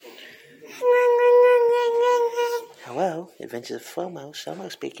Adventures of Fomo.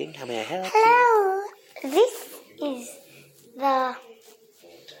 Somo speaking. How may I help you? Hello. This is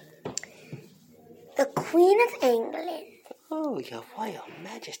the Queen of England. Oh, your Royal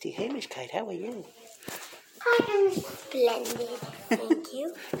Majesty, Hamish Kite, how are you? I am splendid, thank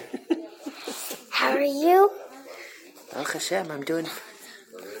you. How are you? Al Hashem, I'm doing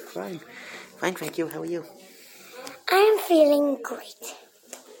fine. Fine, thank you. How are you? I am feeling great.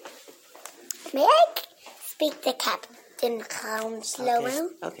 May I speak to Captain Slow-Mo?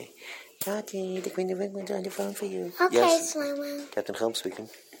 Okay. Tati, the Queen of England's on the phone for you. Okay, Yes. Slow-Mo. Captain Holmes speaking.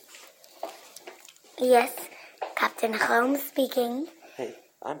 Yes, Captain Holmes speaking. Hey,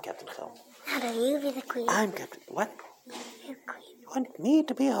 I'm Captain Holmes. How do you be the Queen? I'm Captain... What? You're Queen. You want me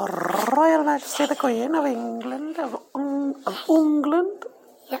to be a Royal Majesty, the Queen of England, of England?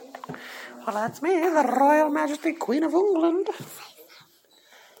 Yep. Well, that's me, the Royal Majesty, Queen of England.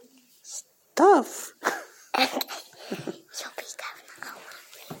 Stuff. Okay. You'll be Captain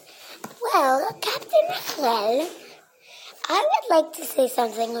Holmes. Well, Captain Hell, I would like to say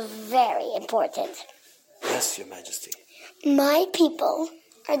something very important. Yes, Your Majesty. My people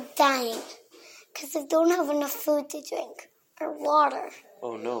are dying because they don't have enough food to drink or water.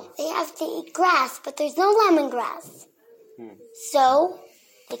 Oh, no. They have to eat grass, but there's no lemongrass. So,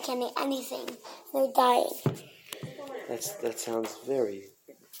 they can't eat anything. They're dying. That sounds very,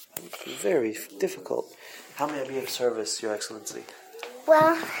 very difficult. How may I be of service, Your Excellency?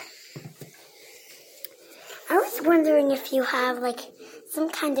 Well, I was wondering if you have, some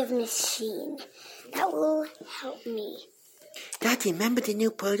kind of machine that will help me. Daddy, remember the new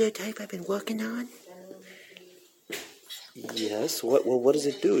prototype I've been working on? Yes. What does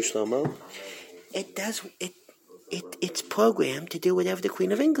it do, Shlomo? It's programmed to do whatever the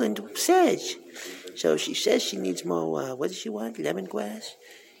Queen of England says. So she says she needs more, what does she want? Lemongrass?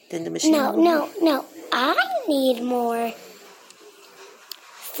 Then the machine... No. I need more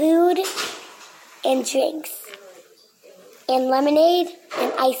food and drinks. And lemonade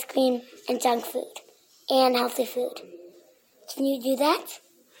and ice cream and junk food. And healthy food. Can you do that?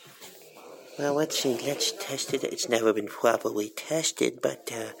 Well, let's see. Let's test it. It's never been properly tested,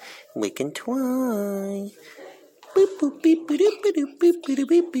 but we can try. Boop, boop, beep, boop, boop, boop, boop, boop,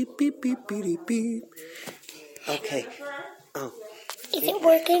 beep, beep, beep, beep, beep, beep. Okay. Oh. Is it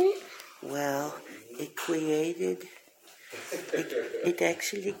working? Well, it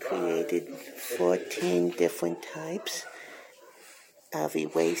actually created 14 different types of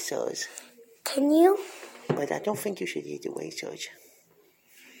erasers. Can you? But I don't think you should eat erasers.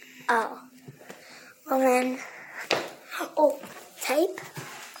 Oh. Well then. Oh, type.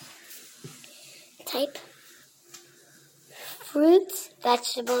 Fruits,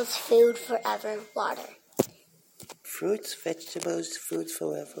 vegetables, food forever, water. Fruits, vegetables, food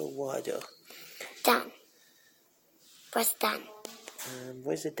forever, water. Done. Press done.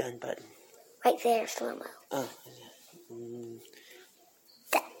 Where's the done button? Right there, Slow-Mo. Oh.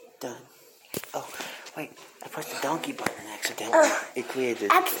 Done. Oh, wait. I pressed the donkey button accidentally. It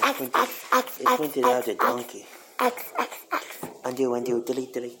created... X. It pointed out a donkey. X. Undo,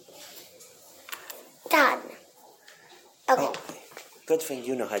 delete. Done. Okay. Oh, good thing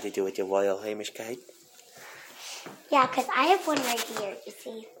you know how to do it, your Royal Hamish Kite. Yeah, because I have one right here, you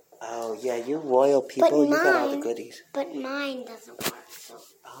see. Oh, yeah, you royal people, you got all the goodies. But mine doesn't work, so...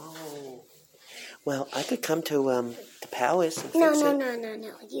 Oh. Well, I could come to the palace and No, fix it.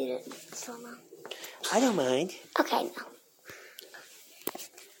 no, you didn't, Slow-Mo. I don't mind. Okay, no.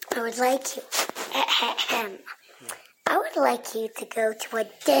 I would like you... I would like you to go to a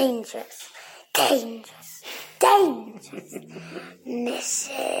dangerous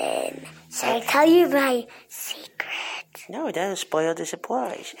mission. Should I tell you my secret? No, that'll spoil the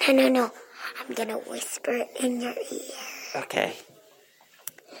surprise. No. I'm going to whisper it in your ear. Okay.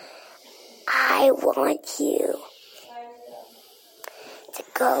 I want you to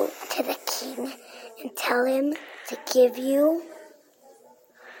go to the king and tell him to give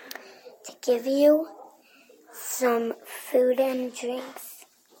you some food and drinks.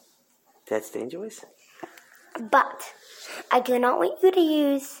 That's dangerous? But I do not want you to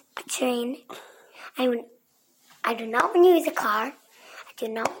use a train. I do not want you to use a car. I do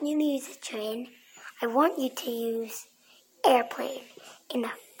not want you to use a train. I want you to use airplane in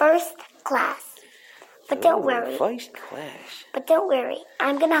the first class. But don't worry. First class? But don't worry.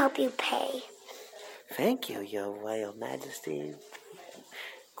 I'm going to help you pay. Thank you, Your Royal Majesty.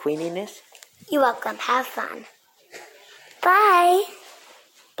 Queeniness? You're welcome. Have fun. Bye.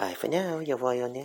 Bye for now, Your Royalness.